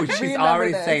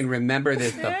already saying, remember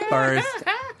this the first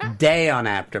day on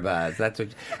AfterBuzz. That's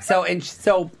what.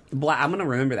 I'm going to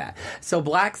remember that. So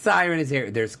Black Siren is here.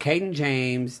 There's Caden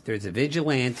James. There's a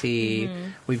vigilante.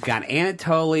 We've got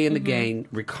Anatoly in the gang.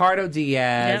 Ricardo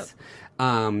Diaz. Yep.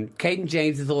 Caden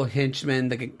James is a little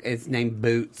henchman. It's named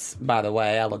Boots, by the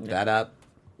way. I looked that up.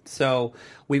 So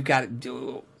we've got.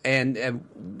 And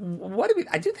what do we?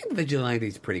 I do think the vigilante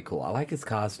is pretty cool. I like his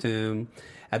costume.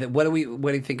 What do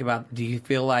you think about? Do you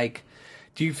feel like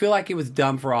it was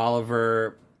dumb for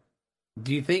Oliver?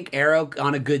 Do you think Arrow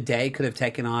on a good day could have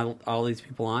taken all these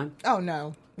people on? Oh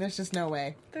no, there's just no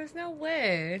way. There's no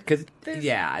way.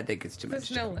 I think it's too much.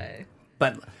 There's no way.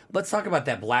 But let's talk about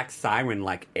that Black Siren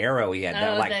arrow he had.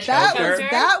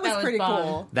 That was pretty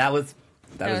cool. That was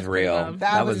real.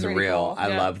 That was real. Cool. I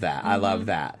love that. I love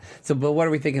that. So, but what are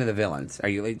we thinking of the villains?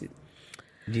 Do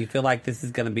you feel like this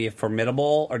is going to be a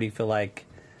formidable, or do you feel like?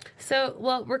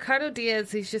 So, Ricardo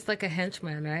Diaz, he's just like a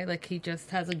henchman, right? Like he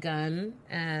just has a gun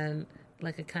and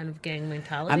like a kind of gang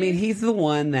mentality. I mean, he's the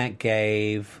one that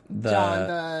gave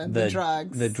John the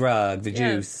drugs, the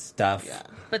juice stuff. Yeah.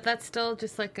 But that's still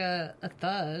just like a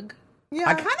thug. Yeah.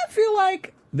 I kind of feel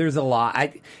like there's a lot.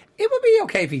 It would be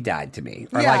okay if he died to me.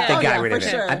 Or they got rid of him.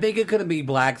 Sure. I think it could be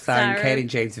Black Siren, Caden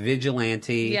James,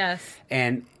 Vigilante. Yes.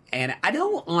 And I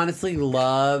don't honestly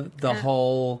love the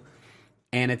whole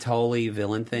Anatoly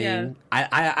villain thing. Yeah.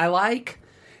 I like,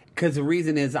 because the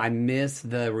reason is I miss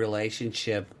the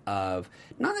relationship of,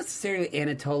 not necessarily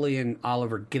Anatoly and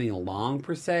Oliver getting along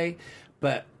per se,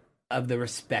 but of the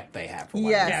respect they have for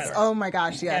one another. Yes. Oh my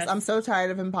gosh, yes. I'm so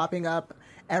tired of him popping up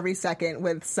every second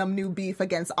with some new beef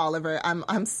against Oliver.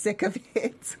 I'm sick of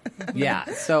it. Yeah,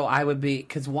 so I would be,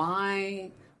 because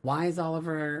why is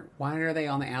Oliver, why are they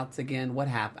on the outs again? What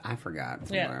happened? I forgot.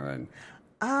 Yeah.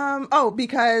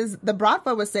 Because the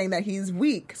Bratva was saying that he's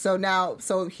weak.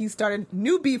 So he started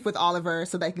new beef with Oliver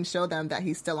so they can show them that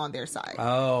he's still on their side.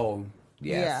 Oh,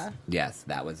 yes. Yeah. Yes,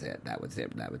 that was it.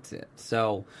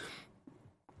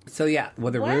 So yeah,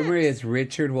 the rumor is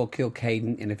Richard will kill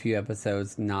Caden in a few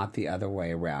episodes, not the other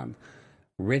way around.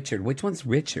 Richard, which one's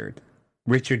Richard?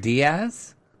 Richard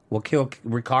Diaz will kill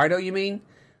Ricardo, you mean?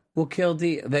 Will kill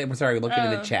sorry, looking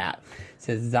in the chat. It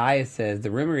says Zaya says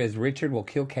the rumor is Richard will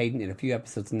kill Caden in a few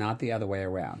episodes, not the other way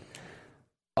around.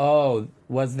 Oh,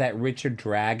 was that Richard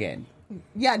Dragon?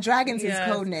 Yeah, Dragon's his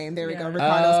code name. There we go.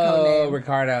 Ricardo's code name. Oh,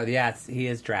 Ricardo. Yes, he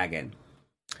is Dragon.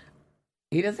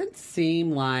 He doesn't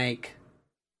seem like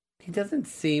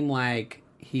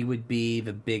he would be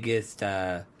the biggest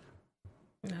the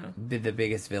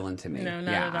biggest villain to me. No,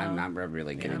 not at all. I'm not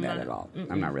really getting that at all.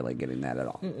 Mm-mm. I'm not really getting that at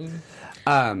all.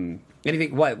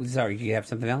 Anything? What? Sorry, you have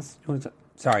something else?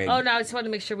 Sorry. Oh no, I just wanted to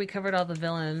make sure we covered all the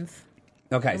villains.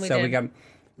 Okay, we got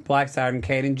Black Siren,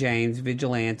 Caden James,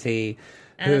 Vigilante,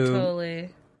 Anatoly.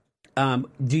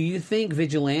 Do you think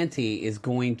Vigilante is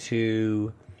going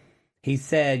to? He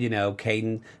said,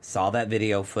 Caden saw that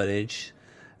video footage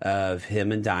of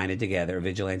him and Dinah together,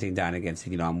 Vigilante and Dinah against,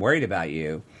 I'm worried about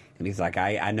you. And he's like,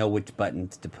 I know which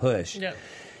buttons to push. Yep.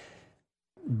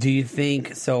 Do you think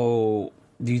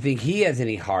he has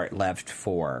any heart left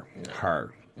for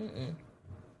her? Mm-mm.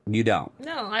 You don't?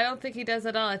 No, I don't think he does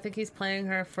at all. I think he's playing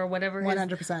her for whatever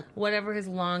 100%. Whatever his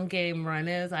long game run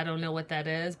is. I don't know what that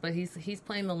is, but he's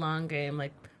playing the long game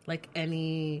like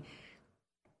any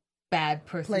bad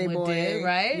person Playboy, would do,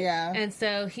 right? Yeah. And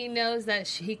so he knows that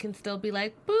he can still be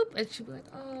like, boop, and she'll be like,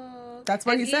 oh. That's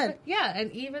what he said. Yeah,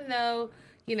 and even though,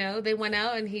 you know, they went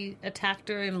out and he attacked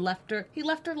her and he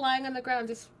left her lying on the ground,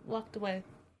 just walked away.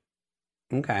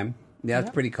 Okay. Yeah,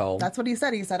 that's pretty cold. That's what he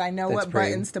said. He said, I know what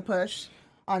buttons to push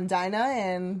on Dinah,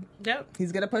 and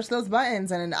he's going to push those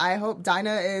buttons. And I hope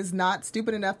Dinah is not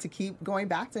stupid enough to keep going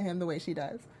back to him the way she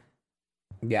does.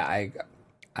 Yeah, I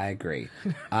agree.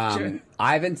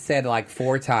 Ivan said like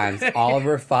 4 times,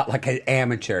 Oliver fought like an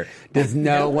amateur. Does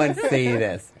no one see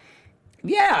this?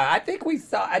 Yeah, I think we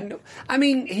saw. I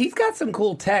mean, he's got some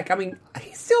cool tech. I mean,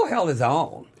 he still held his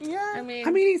own. Yeah. I mean,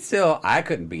 I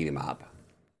couldn't beat him up.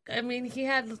 I mean, he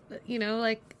had, you know,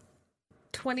 like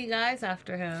 20 guys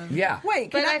after him. Yeah.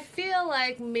 Wait, but I feel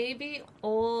like maybe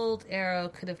old Arrow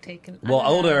could have taken... Well,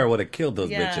 old Arrow would have killed those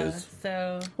bitches.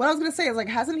 So... What I was going to say is, like,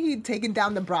 hasn't he taken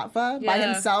down the Bratva by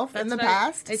himself in the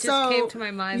past? It just came to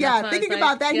my mind. Yeah, thinking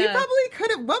about that, he probably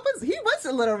could have... He was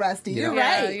a little rusty. You're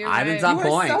right. Ivan's on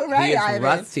point. So right, he is Ivan.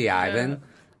 rusty, Ivan. Yeah.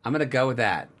 I'm going to go with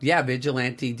that. Yeah,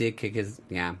 Vigilante did kick his...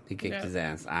 Yeah, he kicked his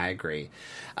ass. I agree.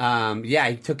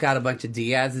 He took out a bunch of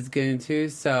Diaz's goons, too,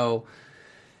 so...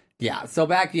 Yeah, so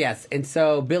yes. And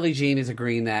so Billie Jean is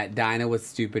agreeing that Dinah was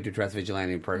stupid to trust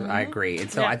Vigilante in person. I agree.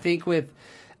 And so I think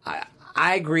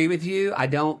I agree with you.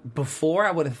 Before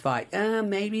I would have thought,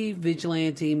 maybe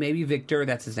Vigilante, maybe Victor.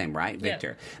 That's his name, right?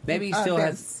 Victor. Maybe he still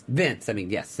has... Vince. I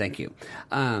mean, yes, thank you.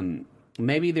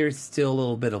 Maybe there's still a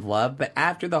little bit of love. But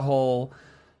after the whole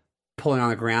pulling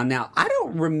on the ground, now, I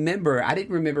didn't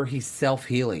remember he's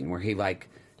self-healing, where he like...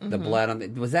 The blood on the...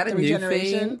 Was that a new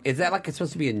thing? Is that like it's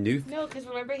supposed to be a new thing? No, because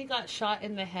remember he got shot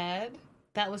in the head?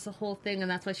 That was the whole thing,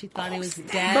 and that's why she thought he was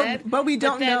dead. But we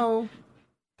don't know...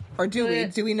 Or do we?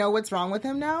 Do we know what's wrong with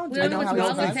him now? We don't know what's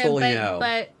wrong with him,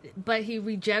 but he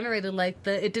regenerated, like,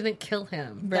 it didn't kill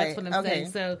him. That's what I'm saying.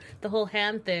 So the whole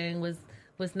hand thing was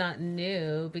not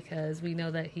new, because we know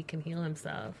that he can heal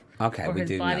himself. Okay, or we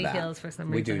do know that. His body heals for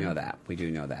some reason. We do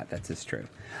know that. That's just true.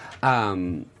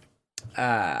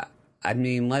 I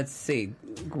mean, let's see.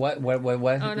 What?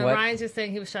 Oh no, Ryan's just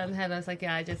saying he was shot in the head. I was like,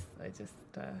 yeah,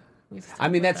 I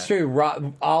mean, that's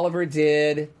true. Oliver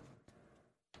did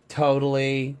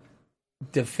totally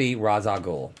defeat Ra's al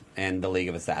Ghul and the League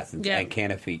of Assassins, and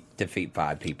can't defeat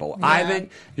 5 people. Yeah.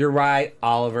 Ivan, you're right.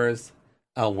 Oliver's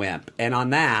a wimp, and on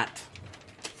that,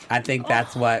 I think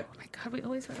that's what. Oh my God, we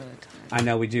always run out of time. I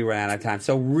know we do run out of time.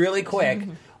 So really quick.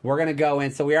 We're going to go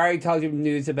in. So we already told you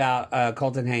news about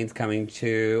Colton Haynes coming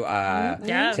to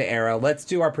Arrow. Let's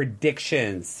do our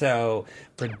predictions. So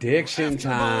prediction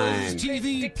time.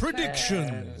 TV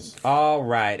predictions. All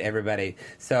right, everybody.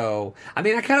 So, I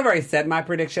mean, I kind of already said my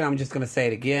prediction. I'm just going to say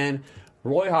it again.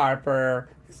 Roy Harper,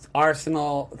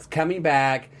 Arsenal, is coming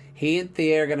back. He and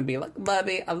Thea are going to be like, love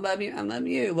you, I love you, I love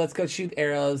you. Let's go shoot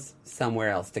arrows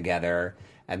somewhere else together.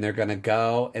 And they're going to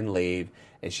go and leave.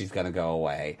 And she's going to go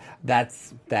away. But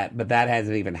that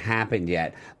hasn't even happened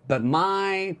yet. But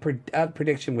my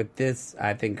prediction with this,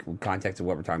 I think, in context of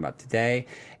what we're talking about today,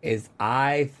 is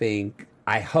I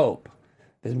hope,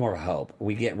 this is more of a hope,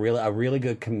 we get a really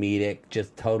good comedic,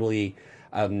 just totally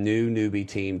a new newbie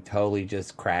team, totally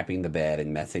just crapping the bed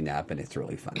and messing up, and it's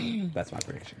really funny. That's my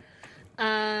prediction.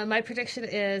 My prediction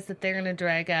is that they're going to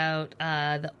drag out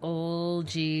the old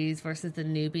G's versus the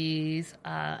newbies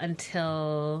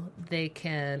until they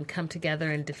can come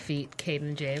together and defeat Kate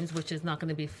and James, which is not going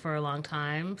to be for a long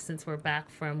time since we're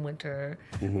back from winter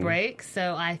break.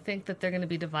 So I think that they're going to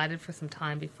be divided for some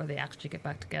time before they actually get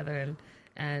back together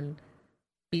and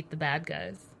beat the bad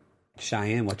guys.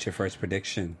 Cheyenne, what's your first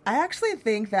prediction? I actually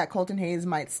think that Colton Haynes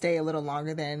might stay a little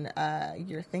longer than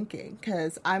you're thinking,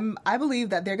 because I believe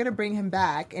that they're going to bring him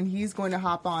back, and he's going to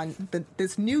hop on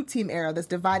this new Team Arrow, this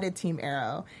divided Team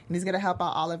Arrow, and he's going to help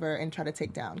out Oliver and try to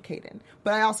take down Kaden.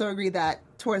 But I also agree that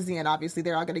towards the end, obviously,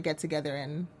 they're all going to get together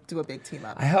and do a big team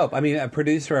up. I hope. I mean, a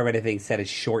producer already said a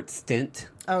short stint.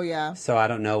 Oh, yeah. So I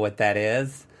don't know what that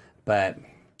is, but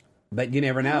you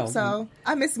never know. So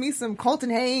I miss me some Colton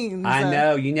Haynes. I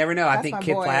know. You never know. I think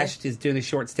Kid Flash is doing a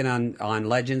short stint on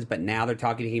Legends, but now they're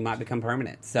talking he might become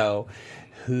permanent. So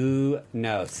who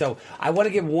knows? So I want to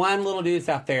give one little news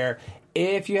out there.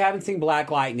 If you haven't seen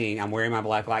Black Lightning, I'm wearing my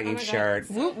Black Lightning shirt.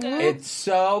 It's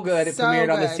so good. It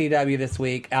premiered on the CW this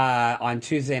week on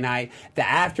Tuesday night. The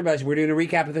AfterBuzz, we're doing a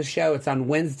recap of the show. It's on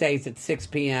Wednesdays at 6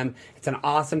 p.m. It's an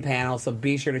awesome panel, so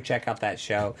be sure to check out that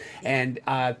show. And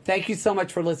thank you so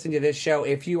much for listening to this show.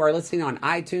 If you are listening on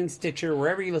iTunes, Stitcher,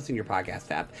 wherever you listen to your podcast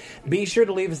app, be sure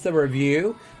to leave us a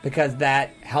review, because that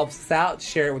helps us out.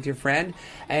 Share it with your friend.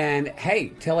 And, hey,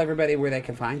 tell everybody where they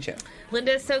can find you.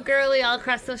 Linda is so girly all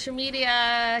across social media.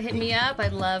 hit me up. I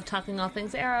love talking all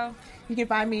things Arrow. You can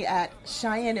find me at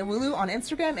Cheyenne Iwulu on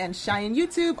Instagram and Cheyenne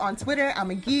YouTube on Twitter. I'm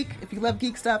a geek. If you love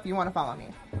geek stuff, you want to follow me.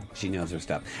 She knows her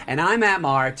stuff. And I'm Matt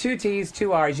Maher, 2 T's,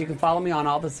 2 R's. You can follow me on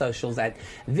all the socials at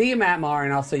the Matt Maher,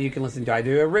 and also you can listen to, I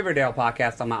do a Riverdale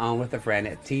podcast on my own with a friend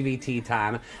at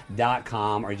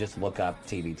tvttime.com, or just look up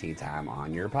TVT Time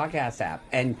on your podcast app.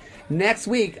 And next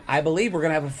week, I believe we're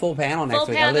going to have a full panel next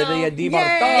week. Panel. Olivia Di Bartoli.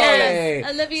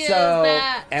 Yes, Olivia is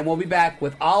back. And we'll be back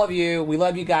with all of you. We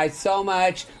love you guys so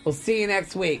much. We'll see you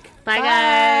next week. Bye,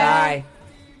 guys. Bye.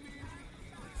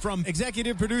 From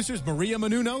executive producers Maria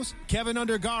Menounos, Kevin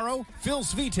Undergaro, Phil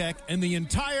Svitek, and the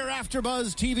entire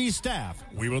AfterBuzz TV staff,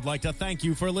 we would like to thank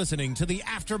you for listening to the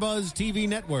AfterBuzz TV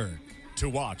network. To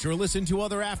watch or listen to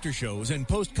other after shows and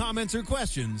post comments or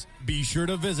questions, be sure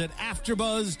to visit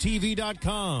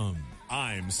AfterBuzzTV.com.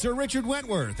 I'm Sir Richard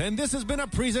Wentworth, and this has been a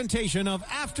presentation of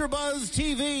AfterBuzz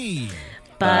TV.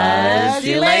 Buzz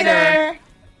you later.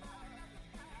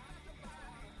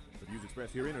 The views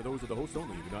expressed herein are those of the host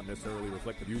only and do not necessarily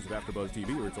reflect the views of AfterBuzz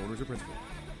TV or its owners or principals.